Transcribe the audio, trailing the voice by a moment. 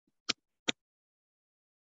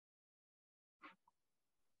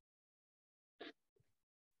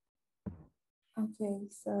Okay,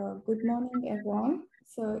 so good morning, everyone.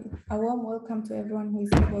 So a warm welcome to everyone who is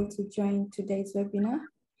able to join today's webinar.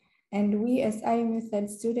 And we as IMU third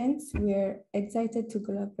students, we're excited to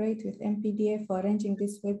collaborate with MPDA for arranging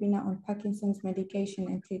this webinar on Parkinson's medication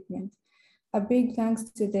and treatment. A big thanks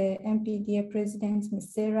to the MPDA President,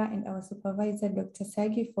 Ms. Sarah, and our supervisor, Dr.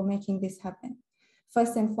 Sagi, for making this happen.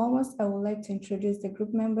 First and foremost, I would like to introduce the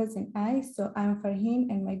group members and I. So I'm Farheen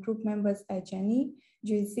and my group members are Jani,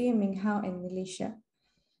 Juicy, Minghao, and Militia.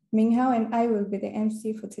 Minghao and I will be the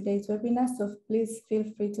MC for today's webinar, so please feel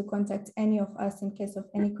free to contact any of us in case of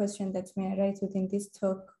any question that may arise within this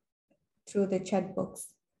talk through the chat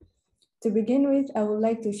box. To begin with, I would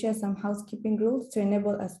like to share some housekeeping rules to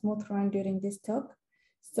enable a smooth run during this talk.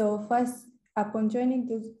 So first, upon joining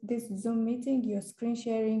this Zoom meeting, your screen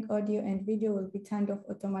sharing, audio, and video will be turned off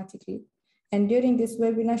automatically. And during this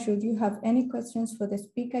webinar, should you have any questions for the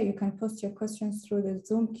speaker, you can post your questions through the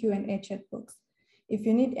Zoom Q&A chat box. If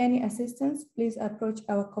you need any assistance, please approach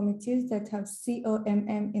our committees that have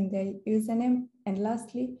COMM in their username. And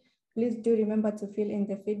lastly, please do remember to fill in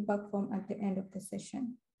the feedback form at the end of the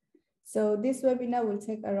session. So this webinar will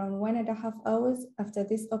take around 1.5 hours. After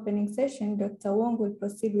this opening session, Dr. Wong will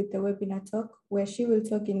proceed with the webinar talk, where she will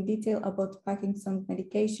talk in detail about Parkinson's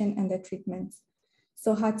medication and the treatments.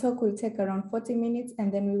 So her talk will take around 40 minutes,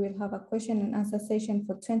 and then we will have a question and answer session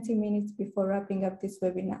for 20 minutes before wrapping up this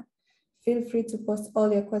webinar. Feel free to post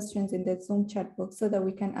all your questions in the Zoom chat box so that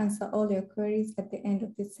we can answer all your queries at the end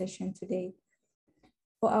of this session today.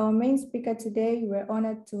 For our main speaker today, we're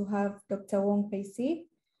honored to have Dr. Wong Pei Si.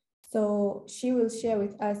 So she will share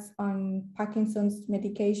with us on Parkinson's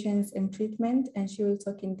medications and treatment, and she will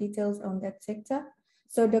talk in details on that sector.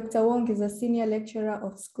 So Dr. Wong is a senior lecturer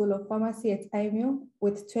of School of Pharmacy at IMU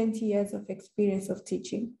with 20 years of experience of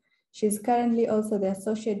teaching. She's currently also the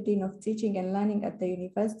Associate Dean of Teaching and Learning at the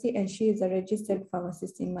university, and she is a registered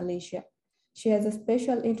pharmacist in Malaysia. She has a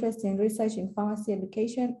special interest in research in pharmacy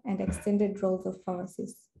education and extended roles of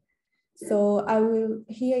pharmacists. So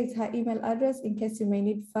here is her email address in case you may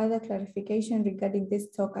need further clarification regarding this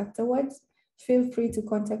talk afterwards. Feel free to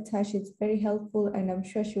contact her. She's very helpful, and I'm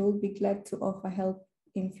sure she will be glad to offer help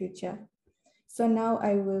in future. So now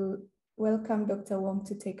I will welcome Dr. Wong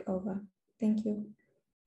to take over. Thank you.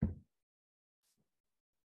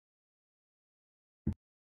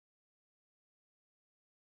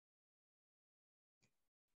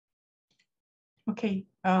 Okay,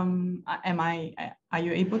 are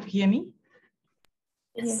you able to hear me?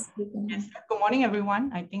 Yes. Yes. Good morning,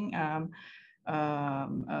 everyone. I think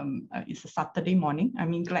it's a Saturday morning.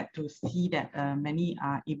 I'm glad to see that many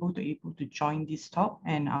are able to join this talk.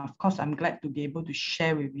 And of course, I'm glad to be able to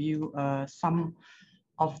share with you some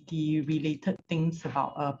of the related things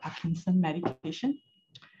about Parkinson medication.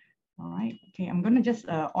 All right, okay, I'm gonna just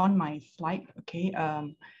on my slide, okay.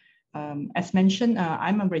 As mentioned,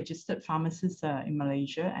 I'm a registered pharmacist in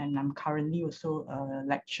Malaysia, and I'm currently also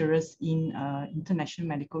lecturers in international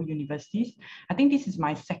medical universities. I think this is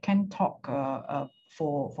my second talk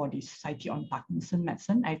for the Society on Parkinson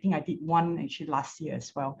Medicine. I think I did one actually last year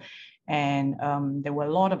as well. And there were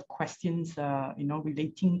a lot of questions,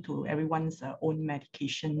 relating to everyone's own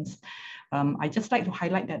medications. I just like to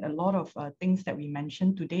highlight that a lot of things that we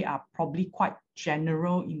mentioned today are probably quite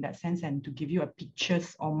general in that sense, and to give you a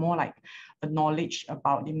pictures or more like a knowledge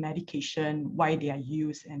about the medication, why they are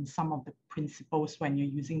used, and some of the principles when you're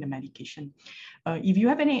using the medication. If you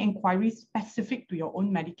have any inquiries specific to your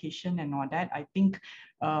own medication and all that, I think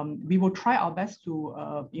we will try our best to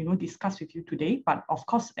discuss with you today. But of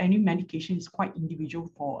course, any medication is quite individual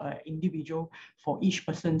for each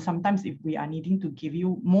person. Sometimes if we are needing to give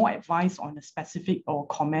you more advice on a specific or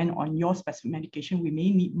comment on your specific medication, we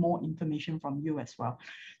may need more information from you as well.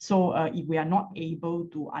 So if we are not able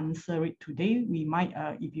to answer it today, we might,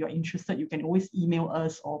 if you're interested, you can always email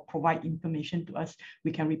us or provide information to us.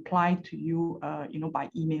 We can reply to you, by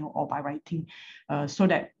email or by writing, so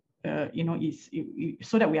that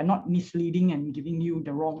so that we are not misleading and giving you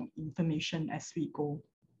the wrong information as we go.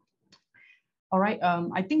 All right,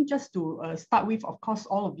 I think just to start with, of course,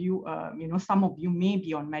 all of you, some of you may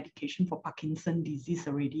be on medication for Parkinson's disease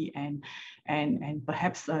already, and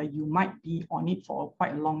perhaps you might be on it for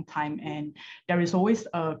quite a long time. And there is always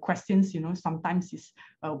questions, sometimes is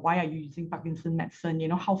why are you using Parkinson's medicine?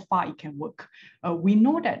 How far it can work. We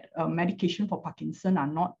know that medication for Parkinson are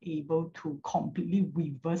not able to completely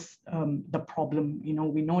reverse the problem.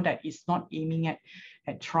 We know that it's not aiming at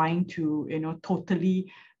trying to, totally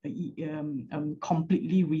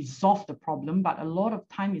completely resolve the problem, but a lot of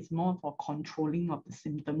time it's more for controlling of the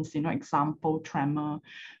symptoms. Example, tremor,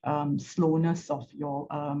 slowness of your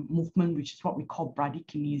movement, which is what we call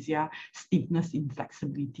bradykinesia, stiffness,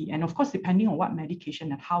 inflexibility. And of course, depending on what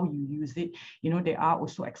medication and how you use it, there are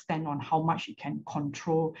also extent on how much it can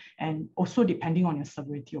control, and also depending on your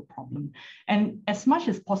severity of problem. And as much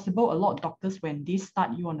as possible, a lot of doctors, when they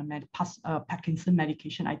start you on a Parkinson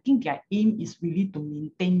medication, I think their aim is really to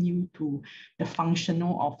maintain you to the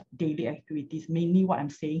functional of daily activities. Mainly what I'm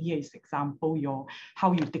saying here is example,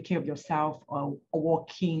 how you take care of yourself,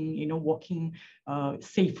 walking, walking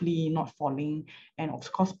safely, not falling, and of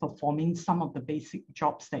course, performing some of the basic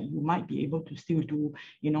jobs that you might be able to still do,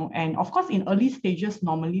 and of course, in early stages,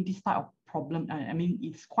 normally this type of problem,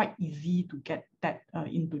 it's quite easy to get that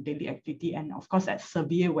into daily activity. And of course, as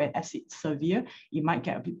it's severe, it might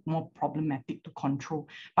get a bit more problematic to control.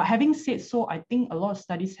 But having said so, I think a lot of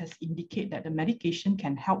studies has indicated that the medication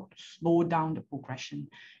can help to slow down the progression,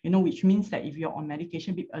 which means that if you're on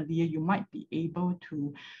medication a bit earlier, you might be able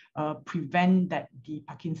to prevent the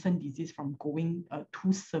Parkinson disease from going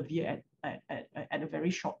too severe at a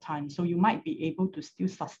very short time. So you might be able to still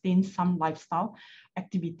sustain some lifestyle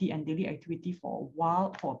activity and daily activity for a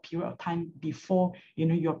while, for a period of time before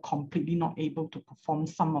you're completely not able to perform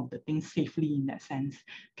some of the things safely in that sense.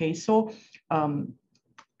 Okay, so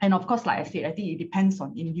and of course, like I said, I think it depends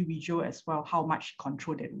on individual as well, how much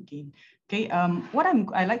control they will gain. Okay, what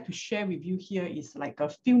I like to share with you here is like a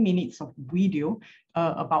few minutes of video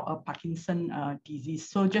about a Parkinson disease.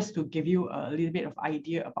 So just to give you a little bit of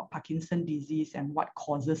idea about Parkinson disease and what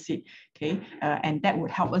causes it, okay, and that would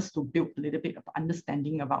help us to build a little bit of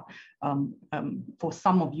understanding about, for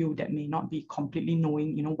some of you that may not be completely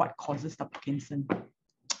knowing, what causes the Parkinson.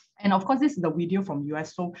 And of course, this is the video from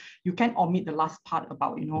US, so you can omit the last part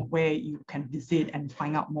about, where you can visit and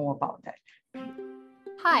find out more about that.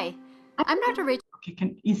 Hi, I'm Dr. Rachel.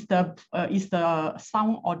 Okay, is the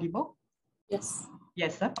sound audible? Yes.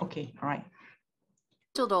 Yes, sir. Okay, all right.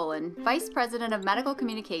 Rachel Dolan, Vice President of Medical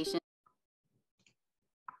Communications.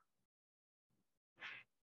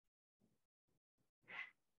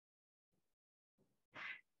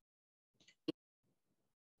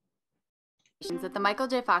 At the Michael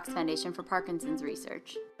J. Fox Foundation for Parkinson's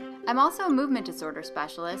Research. I'm also a movement disorder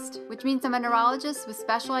specialist, which means I'm a neurologist with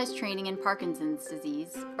specialized training in Parkinson's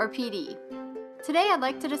disease, or PD. Today I'd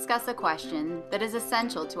like to discuss a question that is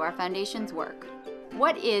essential to our foundation's work.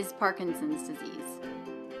 What is Parkinson's disease?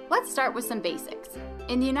 Let's start with some basics.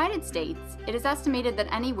 In the United States, it is estimated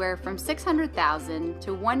that anywhere from 600,000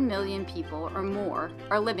 to 1 million people or more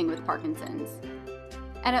are living with Parkinson's,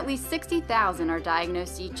 and at least 60,000 are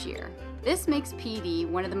diagnosed each year. This makes PD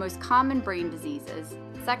one of the most common brain diseases,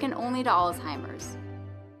 second only to Alzheimer's.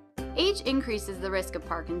 Age increases the risk of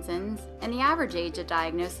Parkinson's, and the average age at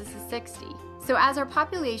diagnosis is 60. So as our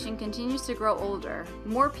population continues to grow older,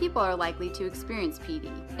 more people are likely to experience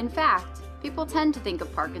PD. In fact, people tend to think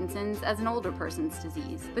of Parkinson's as an older person's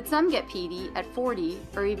disease, but some get PD at 40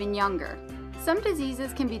 or even younger. Some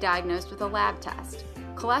diseases can be diagnosed with a lab test.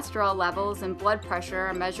 Cholesterol levels and blood pressure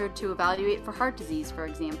are measured to evaluate for heart disease, for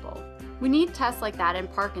example. We need tests like that in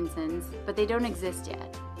Parkinson's, but they don't exist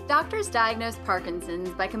yet. Doctors diagnose Parkinson's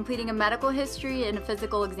by completing a medical history and a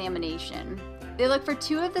physical examination. They look for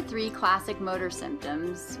 2 of the 3 classic motor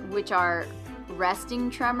symptoms, which are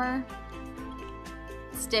resting tremor,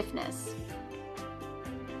 stiffness,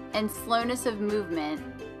 and slowness of movement.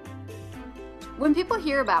 When people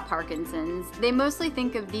hear about Parkinson's, they mostly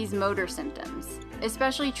think of these motor symptoms,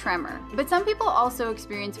 especially tremor. But some people also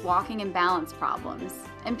experience walking and balance problems,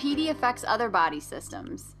 and PD affects other body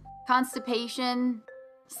systems. Constipation,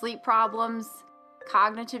 sleep problems,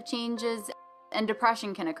 cognitive changes, and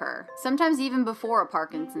depression can occur, sometimes even before a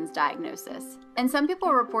Parkinson's diagnosis. And some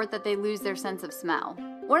people report that they lose their sense of smell.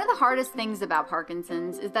 One of the hardest things about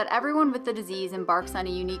Parkinson's is that everyone with the disease embarks on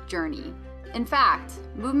a unique journey. In fact,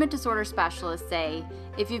 movement disorder specialists say,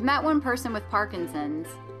 if you've met one person with Parkinson's,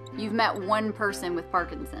 you've met one person with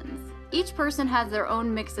Parkinson's. Each person has their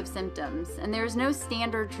own mix of symptoms, and there is no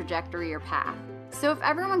standard trajectory or path. So if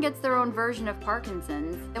everyone gets their own version of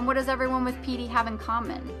Parkinson's, then what does everyone with PD have in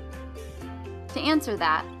common? To answer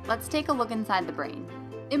that, let's take a look inside the brain.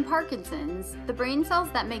 In Parkinson's, the brain cells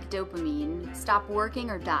that make dopamine stop working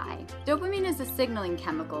or die. Dopamine is a signaling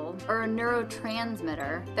chemical, or a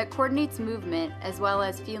neurotransmitter, that coordinates movement as well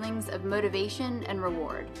as feelings of motivation and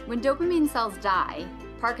reward. When dopamine cells die,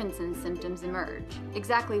 Parkinson's symptoms emerge.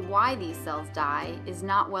 Exactly why these cells die is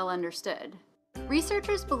not well understood.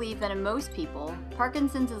 Researchers believe that in most people,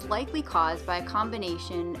 Parkinson's is likely caused by a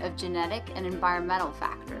combination of genetic and environmental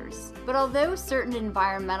factors. But although certain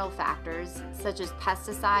environmental factors, such as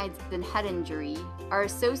pesticides and head injury, are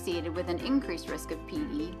associated with an increased risk of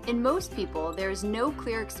PD, in most people there is no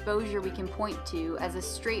clear exposure we can point to as a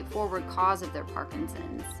straightforward cause of their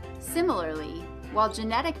Parkinson's. Similarly, while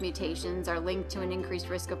genetic mutations are linked to an increased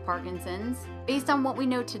risk of Parkinson's, based on what we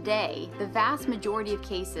know today, the vast majority of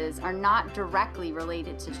cases are not directly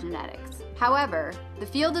related to genetics. However, the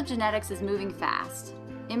field of genetics is moving fast.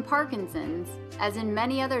 In Parkinson's, as in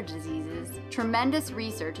many other diseases, tremendous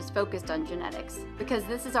research is focused on genetics because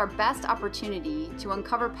this is our best opportunity to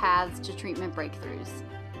uncover paths to treatment breakthroughs.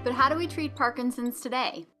 But how do we treat Parkinson's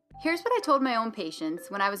today? Here's what I told my own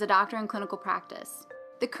patients when I was a doctor in clinical practice.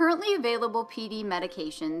 The currently available PD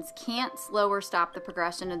medications can't slow or stop the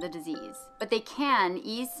progression of the disease, but they can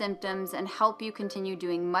ease symptoms and help you continue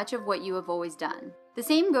doing much of what you have always done. The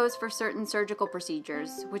same goes for certain surgical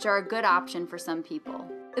procedures, which are a good option for some people.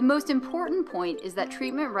 The most important point is that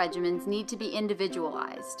treatment regimens need to be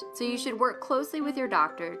individualized, so you should work closely with your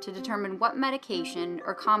doctor to determine what medication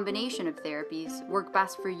or combination of therapies work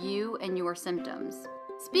best for you and your symptoms.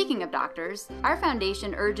 Speaking of doctors, our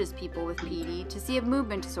foundation urges people with PD to see a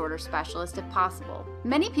movement disorder specialist if possible.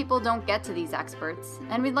 Many people don't get to these experts,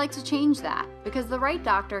 and we'd like to change that because the right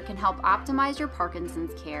doctor can help optimize your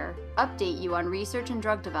Parkinson's care, update you on research and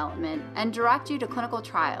drug development, and direct you to clinical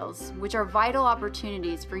trials, which are vital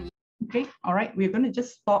opportunities for you. Okay, all right, we're going to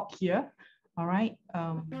just stop here. All right.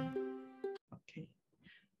 Okay.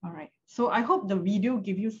 All right. So I hope the video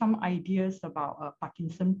give you some ideas about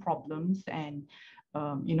Parkinson problems and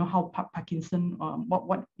you know, how Parkinson,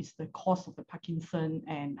 what is the cause of the Parkinson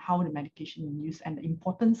and how the medication is used, and the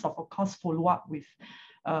importance of course, follow up with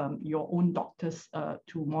your own doctors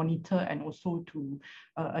to monitor and also to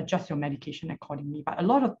adjust your medication accordingly. But a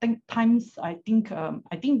lot of times, I think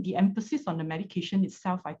the emphasis on the medication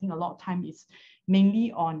itself, I think a lot of time is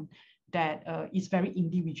mainly on that is very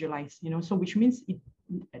individualized, you know, so which means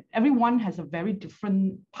everyone has a very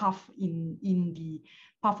different path in the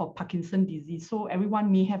path of Parkinson's disease. So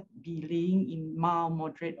everyone may be laying in mild,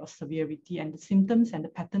 moderate, or severity, and the symptoms and the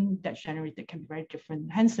pattern that's generated can be very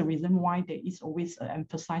different. Hence the reason why there is always an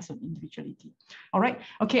emphasis on individuality. All right.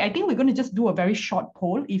 Okay, I think we're going to just do a very short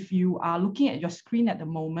poll. If you are looking at your screen at the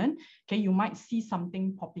moment, okay, you might see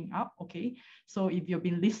something popping up. Okay, so if you've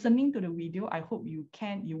been listening to the video, I hope you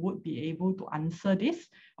would be able to answer this.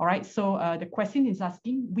 All right. So the question is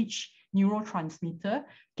asking which neurotransmitter,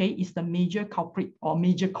 okay, is the major culprit or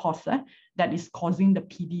major cause that is causing the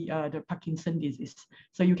PD, the Parkinson disease.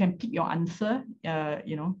 So you can pick your answer.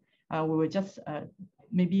 You know, we will just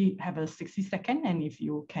maybe have a 60-second, and if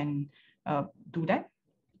you can do that.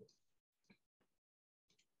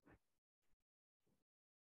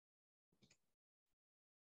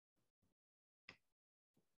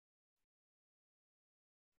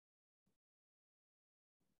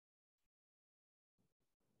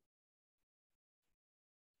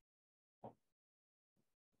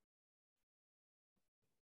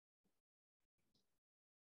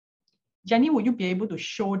 Jenny, would you be able to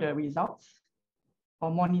show the results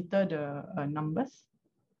or monitor the numbers?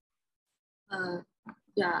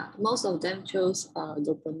 Yeah, most of them chose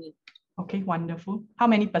dopamine. Okay, wonderful. How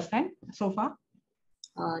many percent so far?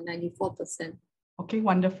 94%. Okay,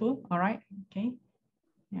 wonderful. All right. Okay.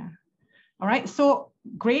 Yeah. All right. So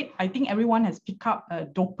great. I think everyone has picked up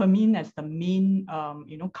dopamine as the main,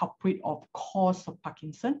 you know, culprit of cause of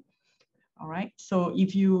Parkinson. All right. So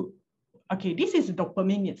if you okay, this is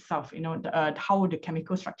dopamine itself, you know, how the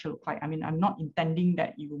chemical structure looks like. I mean, I'm not intending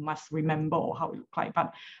that you must remember or how it looks like,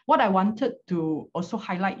 but what I wanted to also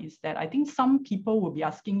highlight is that I think some people will be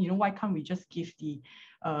asking, you know, why can't we just give the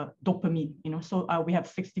dopamine, you know? So we have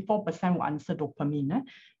 64% will answer dopamine.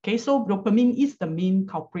 Okay, so dopamine is the main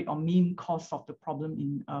culprit or main cause of the problem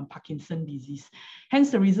in Parkinson's disease.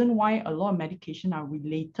 Hence the reason why a lot of medication are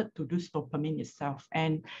related to this dopamine itself.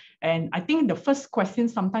 And I think the first question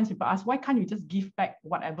sometimes people ask, why can't you just give back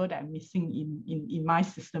whatever that I'm missing in my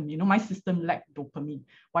system? You know, my system lacks dopamine.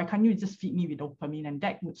 Why can't you just feed me with dopamine? And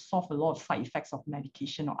that would solve a lot of side effects of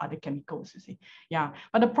medication or other chemicals, you see. Yeah,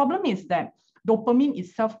 but the problem is that dopamine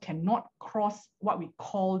itself cannot cross what we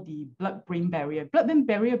call the blood-brain barrier. Blood-brain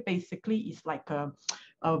barrier basically is like a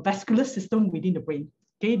vascular system within the brain.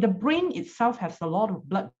 Okay, the brain itself has a lot of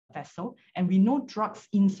blood vessel, and we know drugs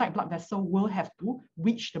inside blood vessel will have to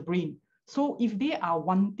reach the brain. So if they are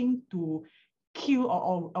wanting to kill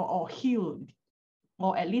or heal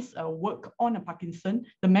or at least work on a Parkinson,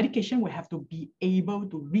 the medication will have to be able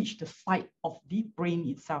to reach the site of the brain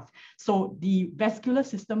itself. So the vascular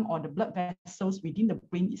system or the blood vessels within the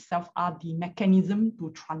brain itself are the mechanism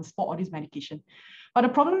to transport all this medication. But the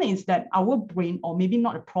problem is that our brain, or maybe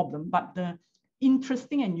not a problem, but the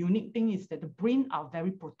interesting and unique thing is that the brain are very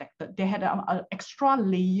protected. They had an extra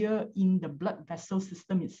layer in the blood vessel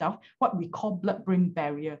system itself, what we call blood-brain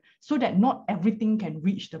barrier, so that not everything can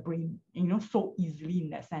reach the brain, so easily in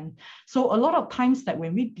that sense. So a lot of times that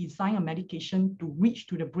when we design a medication to reach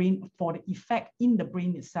to the brain for the effect in the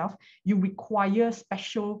brain itself, you require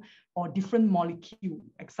special or different molecule.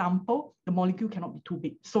 Example, the molecule cannot be too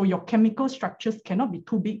big. So your chemical structures cannot be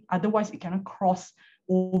too big, otherwise it cannot cross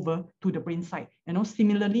over to the brain side.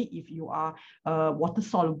 Similarly, if you are water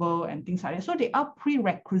soluble and things like that. So they are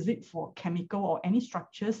prerequisite for chemical or any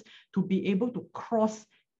structures to be able to cross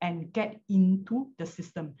and get into the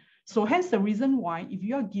system. So hence the reason why if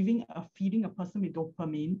you are feeding a person with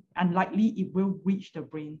dopamine, unlikely it will reach the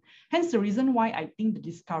brain. Hence the reason why I think the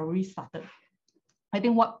discovery started. I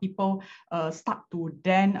think what people start to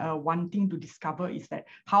then wanting to discover is that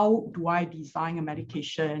how do I design a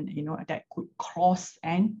medication, that could cross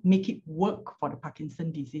and make it work for the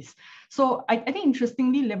Parkinson disease. So I think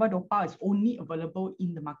interestingly, levodopa is only available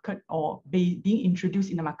in the market or being introduced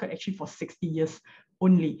in the market actually for 60 years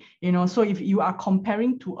only. So if you are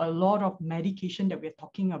comparing to a lot of medication that we're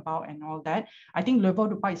talking about and all that, I think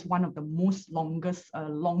levodopa is one of the most longest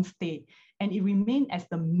long stay. And it remains as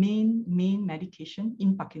the main medication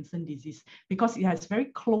in Parkinson's disease because it has very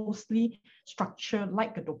closely structured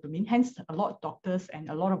like a dopamine. Hence, a lot of doctors and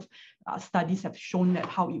a lot of studies have shown that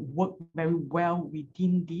how it worked very well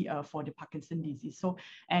within the for the Parkinson's disease. So,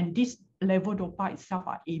 and this levodopa itself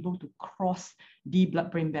are able to cross the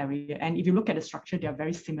blood-brain barrier. And if you look at the structure, they are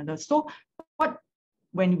very similar. So,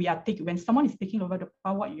 when someone is taking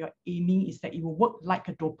levodopa, what you're aiming is that it will work like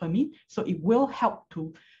a dopamine. So it will help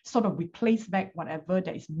to sort of replace back whatever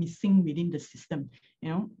that is missing within the system,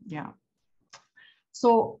 yeah.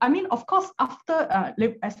 So, I mean, of course, after,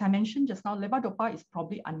 as I mentioned just now, levodopa is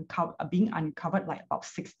probably being uncovered like about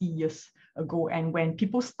 60 years ago. And when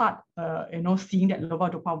people start, seeing that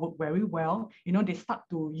levodopa work very well, they start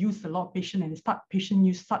to use a lot of patient and start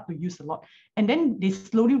to use a lot. And then they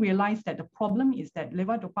slowly realize that the problem is that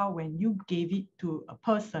levodopa, when you gave it to a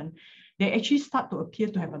person, they actually start to appear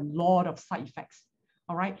to have a lot of side effects.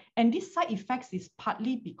 All right. And these side effects is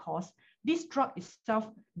partly because this drug itself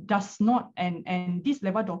does not, and this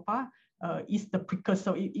levodopa is the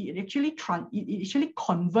precursor. It actually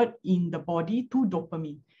convert in the body to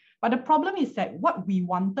dopamine. But the problem is that what we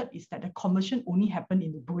wanted is that the conversion only happened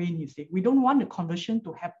in the brain, you see. We don't want the conversion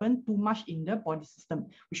to happen too much in the body system,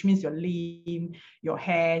 which means your limb, your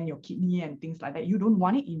hand, your kidney, and things like that. You don't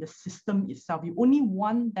want it in the system itself. You only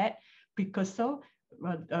want that precursor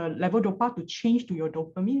levodopa to change to your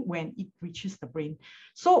dopamine when it reaches the brain.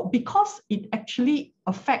 So because it actually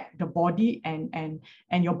affects the body and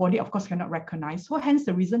your body, of course, cannot recognize. So hence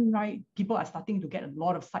the reason why people are starting to get a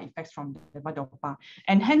lot of side effects from levodopa.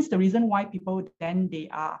 And hence the reason why people then they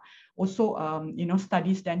are also,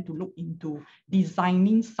 studies then to look into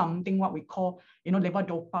designing something what we call,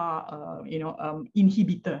 levodopa,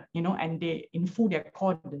 inhibitor, and they in full they're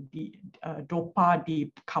called the dopa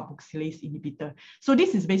decarboxylase inhibitor. So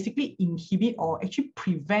this is basically inhibit or actually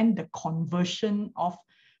prevent the conversion of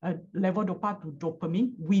levodopa to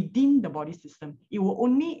dopamine within the body system.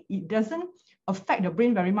 It doesn't affect the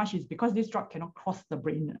brain very much, is because this drug cannot cross the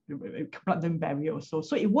blood-brain barrier also.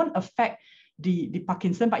 So it won't affect the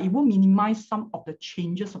Parkinson, but it will minimize some of the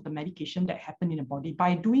changes of the medication that happen in the body.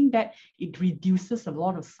 By doing that, it reduces a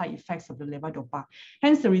lot of side effects of the levodopa.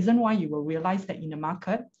 Hence the reason why you will realize that in the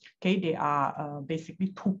market, okay, they are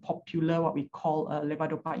basically two popular, what we call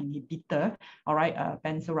levodopa inhibitor, all right,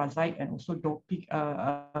 benzorazide and also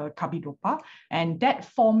carbidopa, and that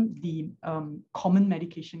form the common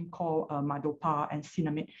medication called madopa and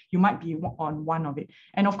cinnamate. You might be on one of it.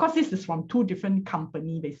 And of course, this is from two different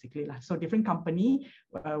companies, basically. So different company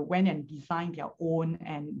went and designed their own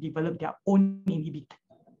and developed their own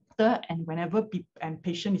inhibitor. And whenever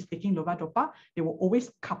patient is taking levodopa, they will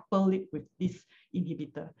always couple it with this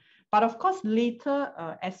inhibitor. But of course, later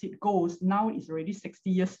as it goes, now it's already 60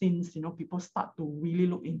 years since people start to really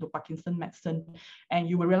look into Parkinson medicine, and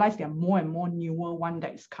you will realize there are more and more newer one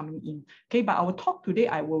that is coming in. Okay, but our talk today,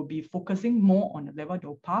 I will be focusing more on the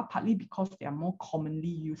levodopa, partly because they are more commonly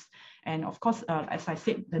used. And of course, as I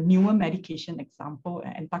said, the newer medication example,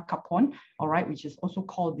 entacapone, all right, which is also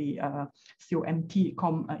called the COMT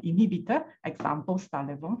inhibitor, example,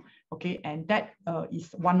 Stalevo. Okay, and that is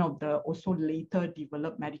one of the also later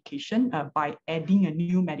developed medication medication by adding a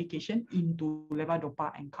new medication into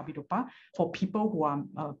levodopa and carbidopa for people who are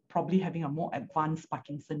probably having a more advanced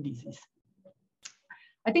Parkinson's disease.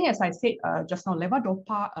 I think, as I said just now,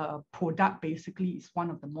 levodopa product basically is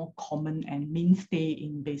one of the more common and mainstay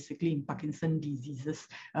in basically in Parkinson's diseases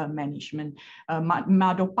management.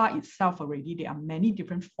 Madopa itself already, there are many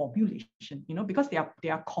different formulations, you know, because they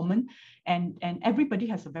are common, and everybody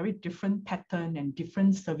has a very different pattern and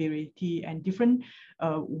different severity and different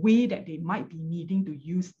way that they might be needing to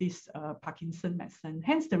use this Parkinson medicine.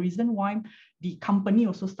 Hence the reason why the company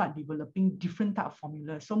also start developing different type of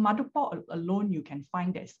formulas. So Madopa alone, you can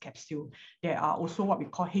find that it's capsule. There are also what we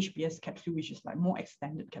call HBS capsule, which is like more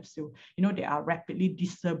extended capsule. You know, they are rapidly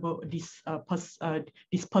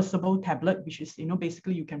dispersible tablet, which is, you know,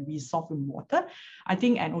 basically you can resolve in water, I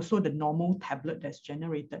think, and also the normal tablet that's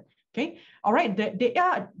generated. Okay, all right, there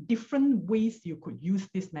are different ways you could use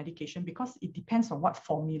this medication because it depends on what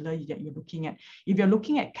formula that you're looking at. If you're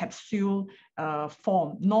looking at capsule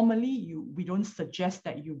form, normally we don't suggest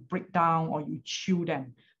that you break down or you chew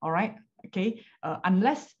them, all right, okay,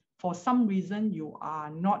 unless for some reason you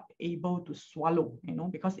are not able to swallow, you know,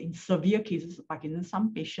 because in severe cases of Parkinson,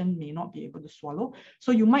 some patients may not be able to swallow.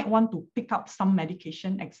 So you might want to pick up some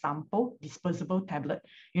medication, example, dispersible tablet.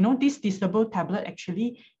 You know, this dispersible tablet,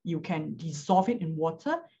 actually, you can dissolve it in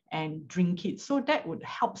water and drink it. So that would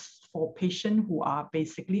help for patients who are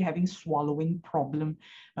basically having swallowing problem,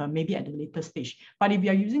 maybe at the later stage. But if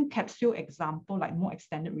you're using capsule, example, like more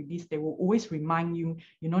extended release, they will always remind you,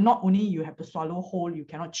 you know, not only you have to swallow whole, you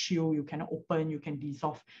cannot chew, you cannot open, you can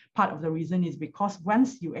dissolve. Part of the reason is because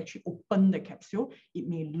once you actually open the capsule, it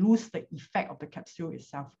may lose the effect of the capsule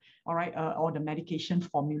itself, all right, or the medication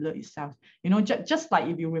formula itself. You know, just like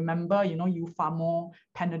if you remember, you know, Eupharmol,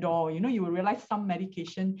 Panadol, you know, you will realize some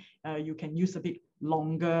medication you can use a bit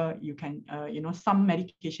longer. You can, you know, some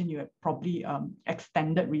medication you have probably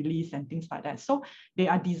extended release and things like that. So they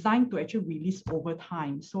are designed to actually release over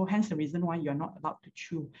time. So hence the reason why you're not allowed to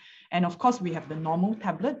chew. And of course, we have the normal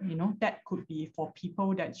tablet, you know, that could be for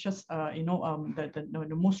people that's just, you know,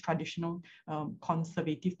 the most traditional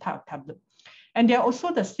conservative type of tablet. And they're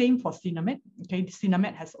also the same for Sinemet. Okay,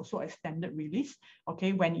 Sinemet has also extended release.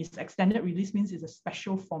 Okay, when it's extended release means it's a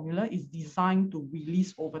special formula. It's designed to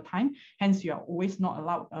release over time. Hence, you are always not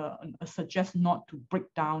allowed, suggest not to break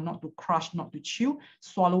down, not to crush, not to chew,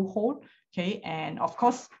 swallow whole. Okay, and of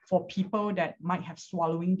course, for people that might have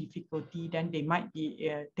swallowing difficulty, then they might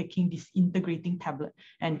be taking this integrating tablet.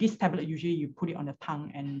 And this tablet, usually you put it on the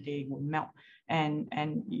tongue and they will melt. And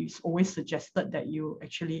it's always suggested that you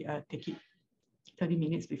actually take it 30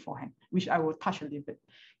 minutes beforehand, which I will touch a little bit.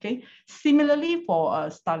 Okay. Similarly for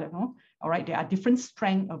Stylenol, all right, there are different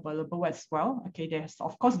strengths available as well. Okay, there's,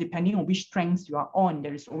 of course, depending on which strengths you are on,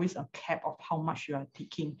 there is always a cap of how much you are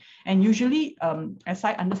taking. And usually, as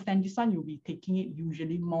I understand this one, you'll be taking it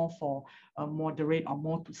usually more for moderate or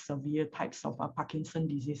more to severe types of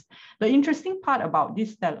Parkinson's disease. The interesting part about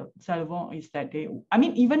this Stylenol is that they, I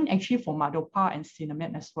mean, even actually for Madopa and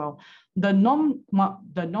Sinemet as well, the norm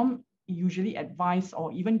usually advise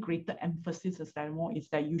or even greater emphasis of Stylenol is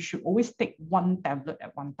that you should always take one tablet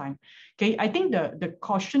at one time. Okay, I think the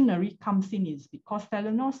cautionary comes in is because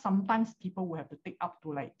Stylenol, sometimes people will have to take up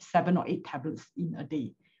to like 7 or 8 tablets in a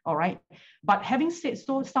day. All right. But having said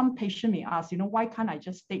so, some patient may ask, you know, why can't I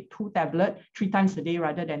just take 2 tablets 3 times a day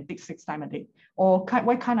rather than take 6 times a day? Or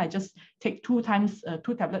why can't I just take 2 tablets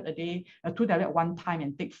a day, 2 tablets one time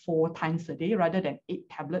and take 4 times a day rather than 8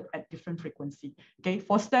 tablets at different frequency? Okay.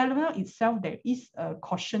 For Stylenol itself, there is a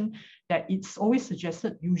caution that it's always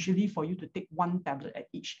suggested usually for you to take 1 tablet at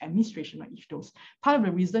each administration or each dose. Part of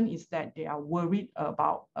the reason is that they are worried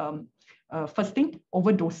about first thing,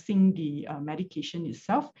 overdosing the medication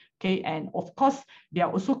itself. Okay, and of course, they are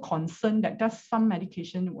also concerned that there's some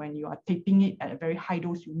medication when you are taking it at a very high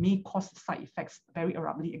dose, you may cause side effects very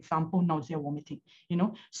abruptly. Example, nausea, vomiting. You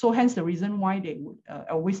know, so hence the reason why they would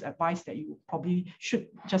always advise that you probably should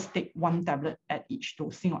just take 1 tablet at each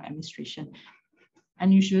dosing or administration,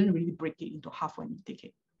 and you shouldn't really break it into half when you take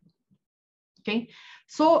it. Okay,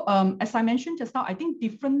 so as I mentioned just now, I think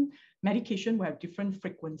different medication will have different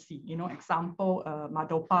frequency. You know, example,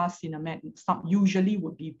 Madopa, Sinemet, some usually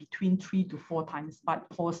would be between 3 to 4 times, but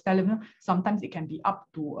for Stylenol, sometimes it can be up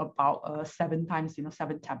to about 7 times, you know,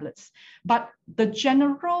 7 tablets. But the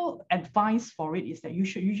general advice for it is that you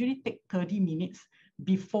should usually take 30 minutes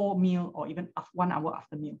before meal or even 1 hour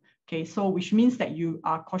after meal. Okay, so which means that you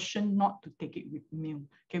are cautioned not to take it with meal,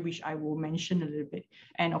 okay, which I will mention a little bit.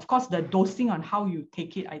 And of course, the dosing on how you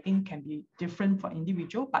take it, I think can be different for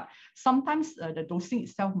individual, but sometimes the dosing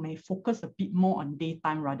itself may focus a bit more on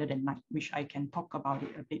daytime rather than night, which I can talk about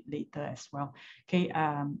it a bit later as well. Okay,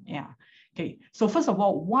 yeah. Okay, so first of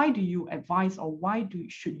all, why do you advise or why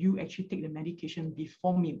should you actually take the medication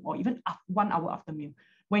before meal or even 1 hour after meal?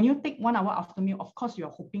 When you take 1 hour after meal, of course, you're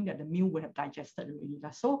hoping that the meal would have digested already.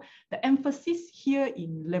 So the emphasis here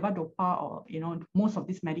in levodopa or, most of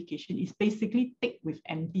this medication is basically take with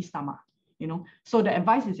empty stomach. So the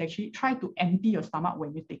advice is actually try to empty your stomach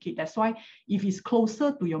when you take it. That's why if it's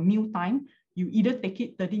closer to your meal time, you either take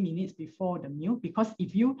it 30 minutes before the meal, because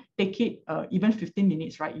if you take it even 15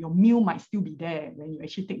 minutes, right, your meal might still be there when you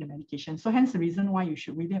actually take the medication. So hence the reason why you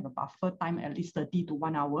should really have a buffer time, at least 30 to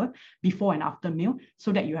 1 hour before and after meal,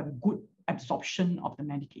 so that you have a good absorption of the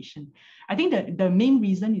medication. I think that the main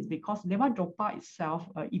reason is because levodopa itself,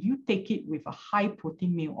 if you take it with a high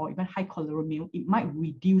protein meal or even high calorie meal, it might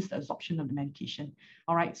reduce the absorption of the medication.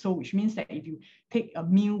 All right, so which means that if you take a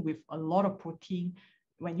meal with a lot of protein,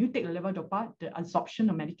 when you take the levodopa, the absorption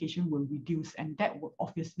of medication will reduce, and that will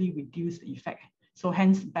obviously reduce the effect. So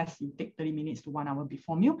hence, best you take 30 minutes to 1 hour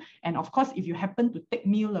before meal. And of course, if you happen to take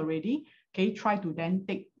meal already, okay, try to then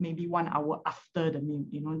take maybe 1 hour after the meal,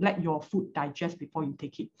 let your food digest before you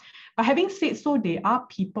take it. But having said so, there are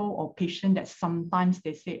people or patients that sometimes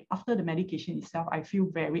they say, after the medication itself, I feel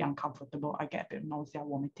very uncomfortable. I get a bit of nausea,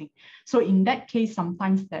 vomiting. So in that case,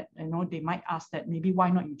 sometimes that, they might ask that maybe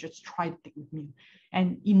why not you just try to take with meal.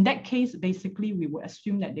 And in that case, basically, we will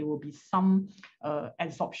assume that there will be some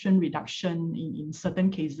absorption reduction in certain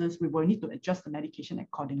cases. We will need to adjust the medication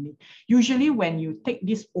accordingly. Usually, when you take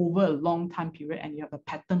this over a long time period and you have a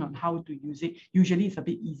pattern on how to use it, usually it's a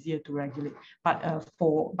bit easier to regulate. But of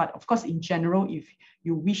course, in general, if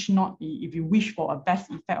you wish for a best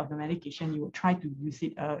effect of the medication, you will try to use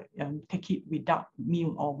it, take it without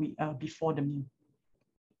meal or before the meal.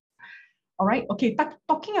 All right, okay,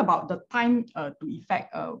 talking about the time to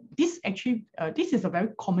effect, this is a very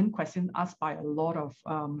common question asked by a lot of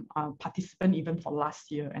participants even for last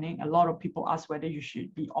year. And then a lot of people ask whether you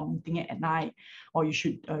should be omitting it at night or you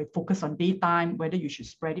should focus on daytime, whether you should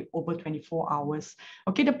spread it over 24 hours.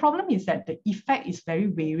 Okay, the problem is that the effect is very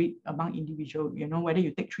varied among individuals, whether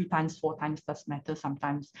you take 3 times, 4 times does matter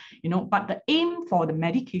sometimes, but the aim for the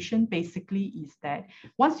medication basically is that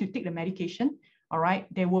once you take the medication, all right,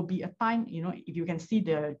 there will be a time, if you can see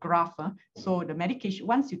the graph, so the medication,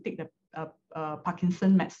 once you take the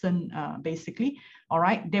Parkinson medicine, basically, all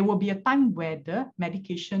right, there will be a time where the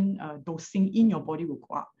medication dosing in your body will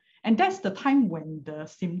go up. And that's the time when the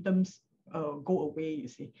symptoms go away, you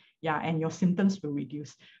see. Yeah, and your symptoms will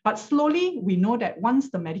reduce. But slowly, we know that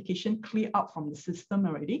once the medication clear out from the system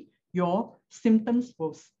already, your symptoms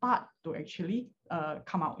will start to actually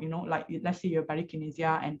come out, like let's say your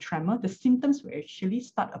bradykinesia and tremor, the symptoms will actually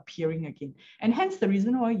start appearing again. And hence the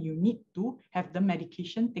reason why you need to have the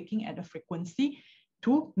medication taking at a frequency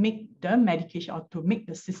to make the medication or to make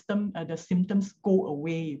the symptoms go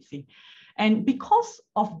away, you see. And because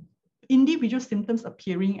of individual symptoms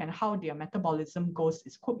appearing and how their metabolism goes,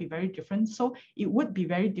 it could be very different. So it would be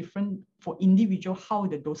very different for individual how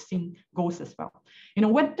the dosing goes as well.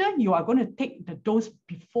 Whether you are going to take the dose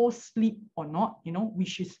before sleep or not,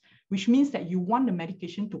 which means that you want the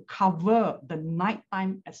medication to cover the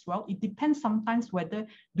nighttime as well. It depends sometimes whether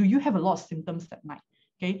do you have a lot of symptoms at night.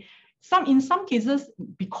 Okay. In some cases,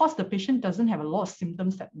 because the patient doesn't have a lot of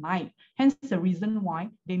symptoms at night, hence the reason why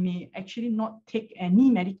they may actually not take any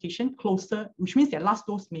medication closer, which means their last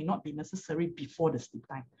dose may not be necessary before the sleep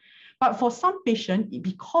time. But for some patients,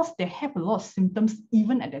 because they have a lot of symptoms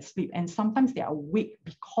even at their sleep, and sometimes they are awake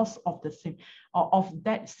because of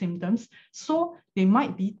that symptoms, so they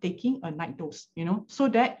might be taking a night dose, so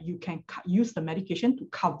that you can use the medication to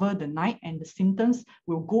cover the night and the symptoms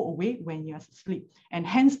will go away when you're asleep. And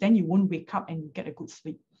hence then you won't wake up and you get a good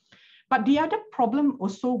sleep. But the other problem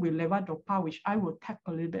also with levodopa, which I will talk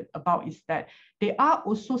a little bit about, is that there are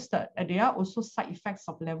also side effects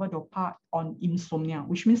of levodopa on insomnia,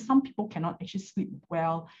 which means some people cannot actually sleep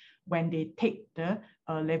well when they take the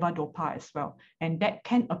levodopa as well. And that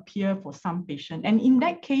can appear for some patients. And in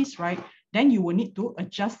that case, right, then you will need to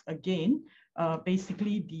adjust again,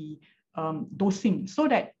 basically the dosing, so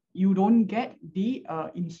that you don't get the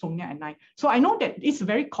insomnia at night. So I know that it's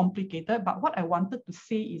very complicated, but what I wanted to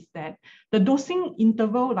say is that the dosing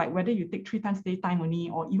interval, like whether you take 3 times daytime only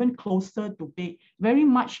or even closer to bed, very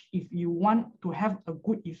much if you want to have a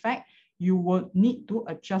good effect, you will need to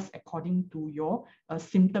adjust according to your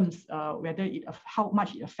symptoms, whether how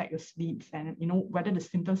much it affects your sleep, and whether the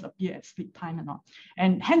symptoms appear at sleep time or not.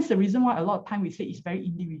 And hence the reason why a lot of time we say it's very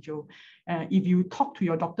individual. If you talk to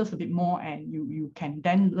your doctors a bit more, and you can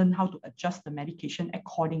then learn how to adjust the medication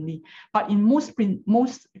accordingly. But in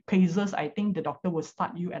most cases, I think the doctor will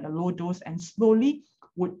start you at a low dose and slowly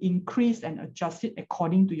would increase and adjust it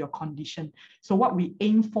according to your condition. So what we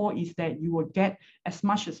aim for is that you will get as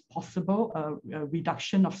much as possible a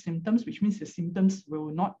reduction of symptoms, which means the symptoms will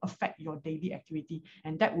not affect your daily activity.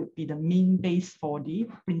 And that would be the main base for the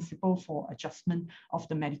principle for adjustment of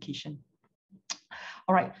the medication.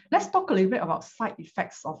 All right, let's talk a little bit about side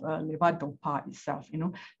effects of levodopa itself.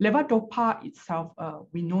 Levodopa itself,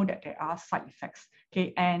 we know that there are side effects.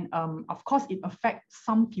 Okay, and of course, it affects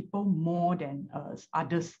some people more than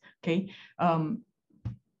others. Okay,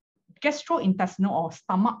 gastrointestinal or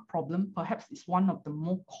stomach problem perhaps is one of the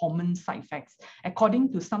more common side effects.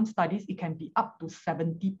 According to some studies, it can be up to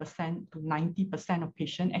 70% to 90% of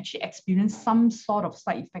patients actually experience some sort of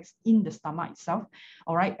side effects in the stomach itself,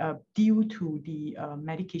 all right, due to the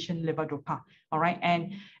medication levodopa, all right.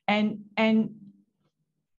 And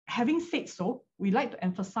having said so, we like to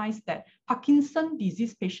emphasize that Parkinson's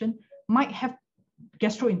disease patient might have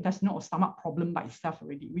gastrointestinal or stomach problem by itself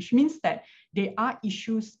already, which means that there are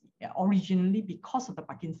issues originally because of the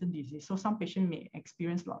Parkinson's disease. So some patients may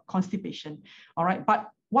experience a lot of constipation, all right?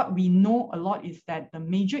 But what we know a lot is that the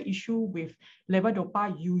major issue with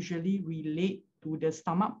levodopa usually relate to the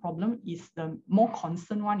stomach problem. Is the more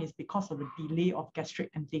concerned one is because of the delay of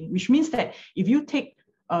gastric emptying, which means that if you take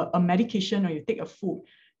a medication or you take a food,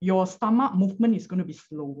 your stomach movement is going to be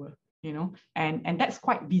slower. And that's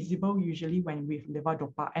quite visible usually when with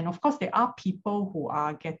levodopa. And of course, there are people who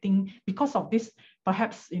are getting, because of this,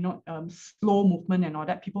 perhaps, slow movement and all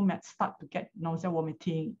that, people might start to get nausea,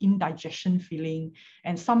 vomiting, indigestion feeling,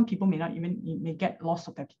 and some people may get loss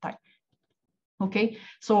of appetite. Okay,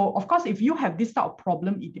 so of course, if you have this type of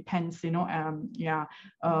problem, it depends, we know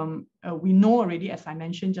already, as I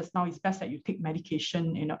mentioned just now, it's best that you take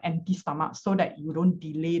medication, empty stomach, so that you don't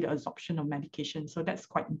delay the absorption of medication. So that's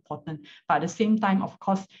quite important. But at the same time, of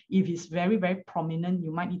course, if it's very, very prominent,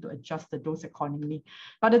 you might need to adjust the dose accordingly.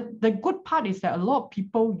 But the good part is that a lot of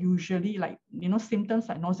people usually, like, symptoms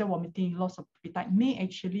like nausea, vomiting, loss of appetite may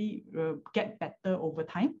actually get better over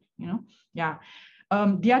time,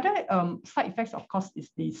 The other side effects, of course,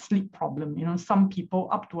 is the sleep problem. Some people,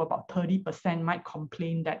 up to about 30%, might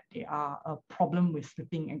complain that they are a problem with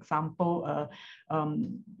sleeping. Example,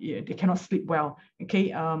 they cannot sleep well.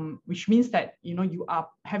 Okay, which means that you are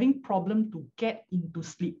having problem to get into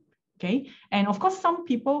sleep. Okay, and of course, some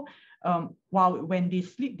people, when they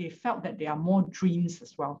sleep, they felt that there are more dreams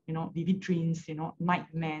as well, vivid dreams,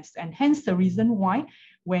 nightmares, and hence the reason why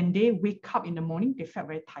when they wake up in the morning, they felt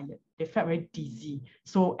very tired, they felt very dizzy.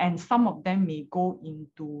 So, and some of them may go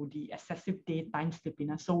into the excessive daytime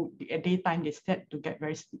sleepiness. So at daytime, they start to get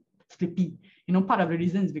very sleepy. Part of the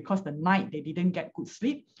reason is because the night they didn't get good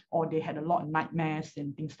sleep, or they had a lot of nightmares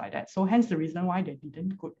and things like that. So hence the reason why they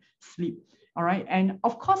didn't good sleep. All right. And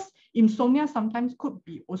of course, insomnia sometimes could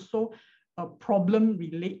be also a problem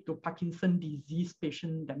related to Parkinson's disease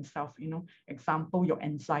patient themselves. Example, your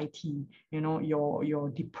anxiety,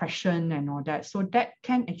 your depression and all that. So that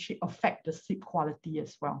can actually affect the sleep quality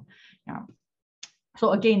as well. Yeah.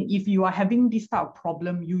 So again, if you are having this type of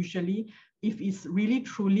problem, usually, if it's really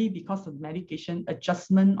truly because of medication,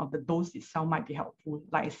 adjustment of the dose itself might be helpful.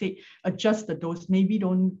 Like I said, adjust the dose. Maybe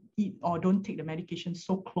don't eat or don't take the medication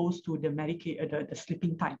so close to the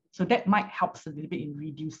sleeping time. So that might help a little bit in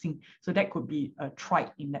reducing. So that could be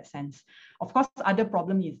tried in that sense. Of course, other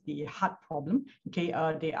problem is the heart problem. Okay,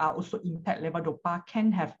 they are also impact levodopa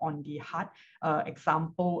can have on the heart.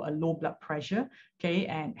 Example, a low blood pressure. Okay,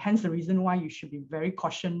 and hence the reason why you should be very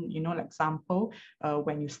cautious. Like example,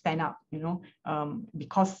 when you stand up,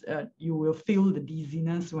 because you will feel the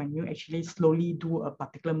dizziness when you actually slowly do a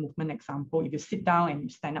particular movement. Example, if you sit down and you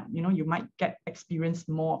stand up, you might experience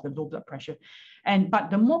more of the low blood pressure.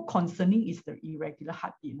 But the more concerning is the irregular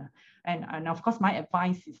heartbeat. And of course, my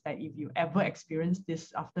advice is that if you ever experience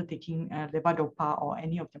this after taking levodopa or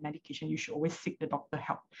any of the medication, you should always seek the doctor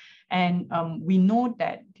help. And we know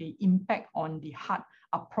that the impact on the heart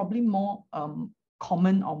are probably more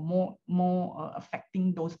common or more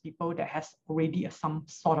affecting those people that has already some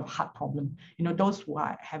sort of heart problem. Those who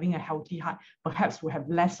are having a healthy heart perhaps will have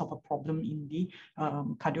less of a problem in the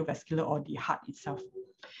cardiovascular or the heart itself.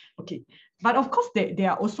 Okay, but of course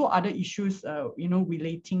there are also other issues,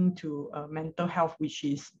 relating to mental health, which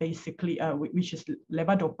is basically which is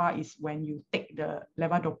levodopa, is when you take the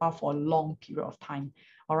levodopa for a long period of time.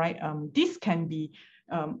 All right, this can be,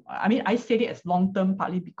 I mean, I said it as long-term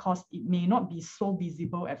partly because it may not be so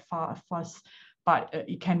visible at first, but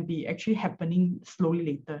it can be actually happening slowly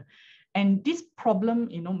later. And this problem,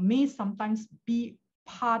 may sometimes be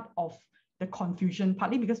part of the confusion,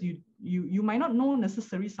 partly because you might not know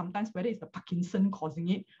necessarily sometimes whether it's the Parkinson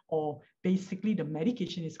causing it or basically the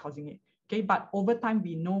medication is causing it. Okay, but over time,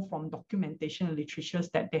 we know from documentation and literatures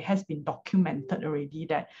that there has been documented already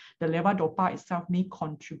that the levodopa itself may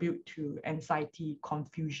contribute to anxiety,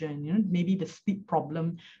 confusion, maybe the sleep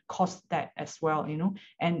problem caused that as well,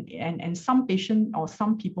 and some patients or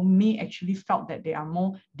some people may actually felt that they are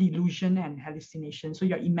more delusion and hallucination. So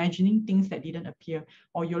you're imagining things that didn't appear,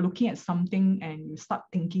 or you're looking at something and you start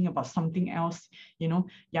thinking about something else,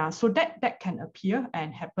 so that can appear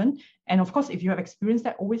and happen. And of course, if you have experienced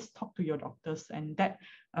that, always talk to your doctors, and that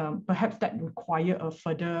perhaps that require a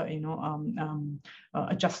further,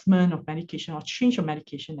 adjustment of medication or change of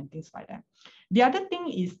medication and things like that. The other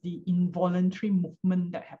thing is the involuntary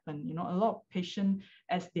movement that happen. A lot of patients,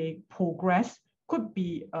 as they progress, could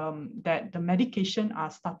be that the medication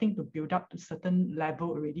are starting to build up to certain level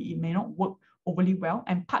already. It may not work overly well,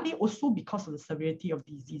 and partly also because of the severity of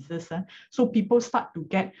diseases. So people start to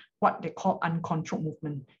get what they call uncontrolled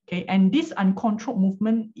movement. Okay, and this uncontrolled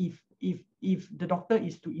movement, if the doctor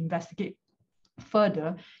is to investigate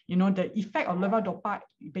further, the effect of levodopa,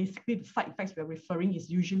 basically the side effects we're referring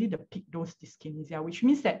is usually the peak dose dyskinesia, which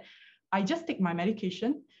means that I just take my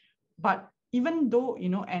medication, but even though,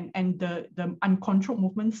 and the uncontrolled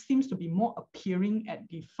movement seems to be more appearing at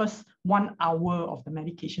the first 1 hour of the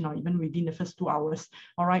medication or even within the first 2 hours,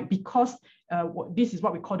 all right, because this is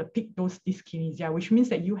what we call the peak dose dyskinesia, which means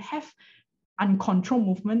that you have uncontrolled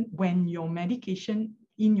movement when your medication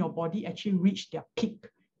in your body actually reach their peak.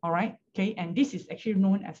 All right, okay, and this is actually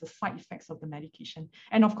known as the side effects of the medication.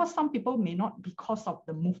 And of course, some people may not because of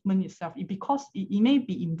the movement itself, because it may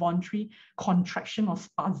be involuntary contraction or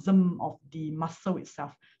spasm of the muscle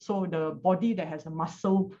itself. So the body that has a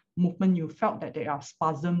muscle movement, you felt that they are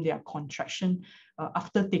spasm, they are contraction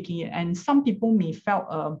after taking it. And some people may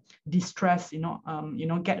felt distress,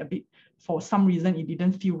 get a bit, for some reason it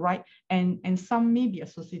didn't feel right, and some may be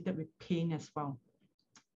associated with pain as well.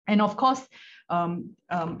 And of course,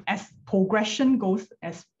 as progression goes,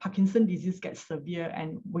 as Parkinson's disease gets severe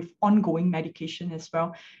and with ongoing medication as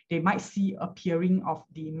well, they might see appearing of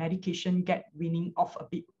the medication get weaning off a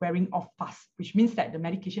bit, wearing off fast, which means that the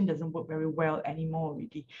medication doesn't work very well anymore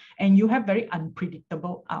already. And you have very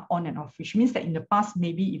unpredictable on and off, which means that in the past,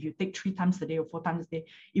 maybe if you take 3 times a day or 4 times a day,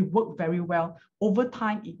 it worked very well. Over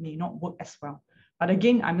time, it may not work as well. But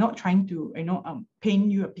again, I'm not trying to,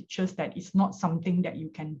 paint you a picture that it's not something that you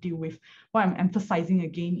can deal with. What I'm emphasizing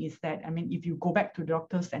again is that, if you go back to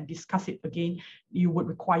doctors and discuss it again, you would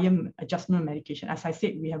require adjustment of medication. As I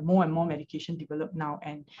said, we have more and more medication developed now,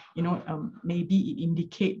 and maybe it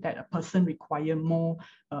indicate that a person require more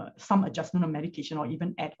some adjustment of medication or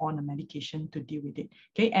even add on a medication to deal with it.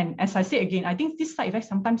 Okay, and as I said again, I think this side effect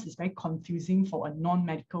sometimes is very confusing for a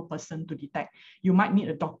non-medical person to detect. You might need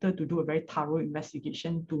a doctor to do a very thorough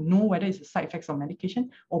investigation to know whether it's the side effects of medication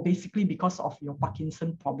or basically because of your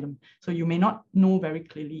Parkinson problem. So you may not know very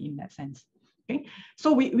clearly in that sense. Okay,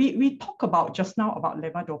 so we talk about just now about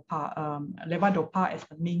levodopa, levodopa as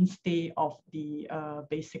the mainstay of the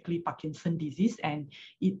basically Parkinson disease, and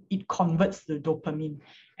it converts the dopamine.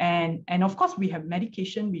 And of course, we have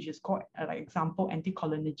medication which is called, like example,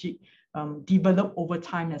 anticholinergic, developed over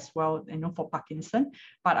time as well, for Parkinson.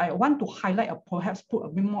 But I want to highlight or perhaps put a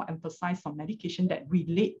bit more emphasis on medication that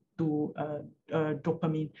relate to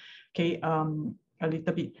dopamine. Okay, a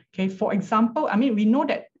little bit. Okay, for example, we know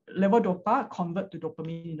that levodopa convert to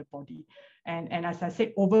dopamine in the body. And as I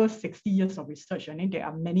said, over 60 years of research, and there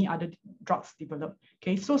are many other drugs developed.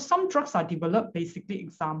 Okay, so some drugs are developed, basically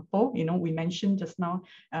example, we mentioned just now,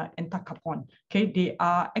 entacapone. Okay, they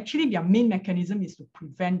are actually, their main mechanism is to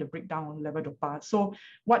prevent the breakdown of levodopa. So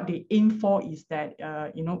what they aim for is that,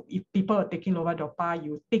 if people are taking levodopa,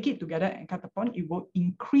 you take it together and entacapone, it will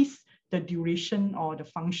increase the duration or the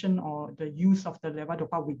function or the use of the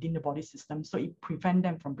levodopa within the body system. So it prevents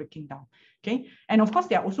them from breaking down. Okay, and of course,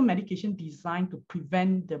 there are also medications designed to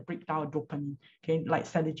prevent the breakdown of dopamine, okay, like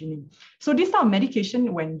selegiline. So these are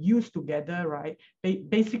medication, when used together, right, they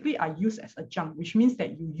basically are used as adjunct, which means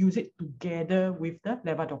that you use it together with the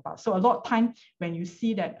levodopa. So a lot of time when you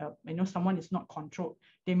see that someone is not controlled,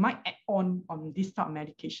 they might add on this type of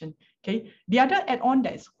medication. Okay, the other add-on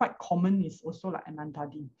that is quite common is also like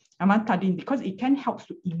amantadine, because it can help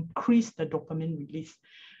to increase the dopamine release.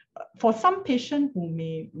 For some patients who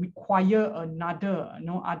may require another,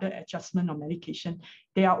 other adjustment of medication,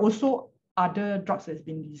 they are also other drugs that's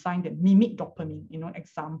been designed that mimic dopamine, you know,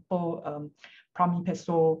 example,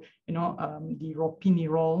 pramipexole, you know, the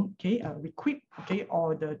ropinirole, okay, Requip, okay,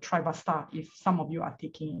 or the Trivastar, if some of you are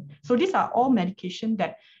taking it. So these are all medication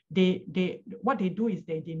that what they do is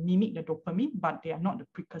they mimic the dopamine, but they are not the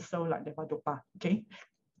precursor like levodopa, okay.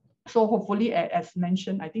 So hopefully, as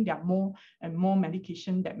mentioned, I think there are more and more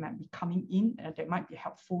medication that might be coming in that might be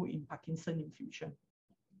helpful in Parkinson in future.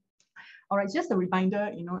 All right, just a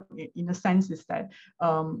reminder, you know, in a sense is that,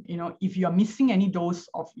 you know, if you are missing any dose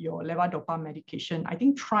of your levodopa medication, I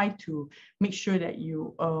think try to make sure that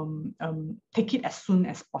you take it as soon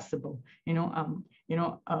as possible, and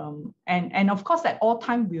of course, at all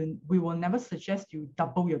time, we will never suggest you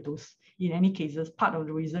double your dose. In any cases, part of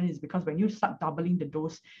the reason is because when you start doubling the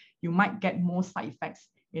dose, you might get more side effects,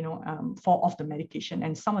 you know, fall off the medication.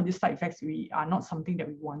 And some of these side effects are not something that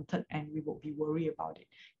we wanted, and we will be worried about it,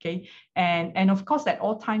 okay? And of course, at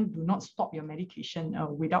all times, do not stop your medication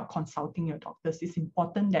without consulting your doctors. It's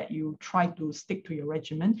important that you try to stick to your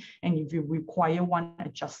regimen. And if you require one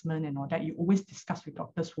adjustment and all that, you always discuss with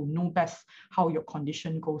doctors who know best how your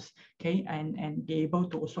condition goes, okay? And be able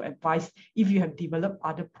to also advise if you have developed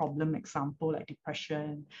other problem, example, like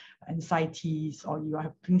depression, anxieties, or you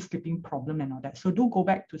are having sleeping problem and all that. So do go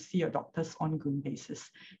back to see your doctors on an ongoing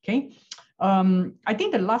basis, okay? I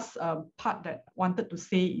think the last part that I wanted to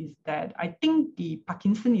say is that I think the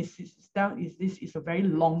Parkinson is a very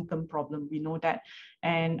long-term problem. We know that,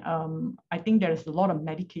 and I think there is a lot of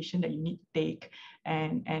medication that you need to take,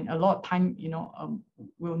 and a lot of time, you know,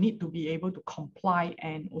 we'll need to be able to comply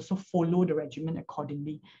and also follow the regimen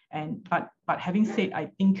accordingly. And but having said, I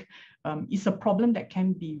think it's a problem that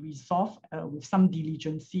can be resolved with some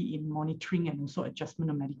diligence in monitoring and also adjustment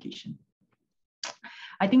of medication.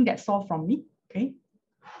 I think that's all from me, okay?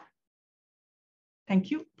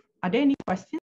 Thank you. Are there any questions?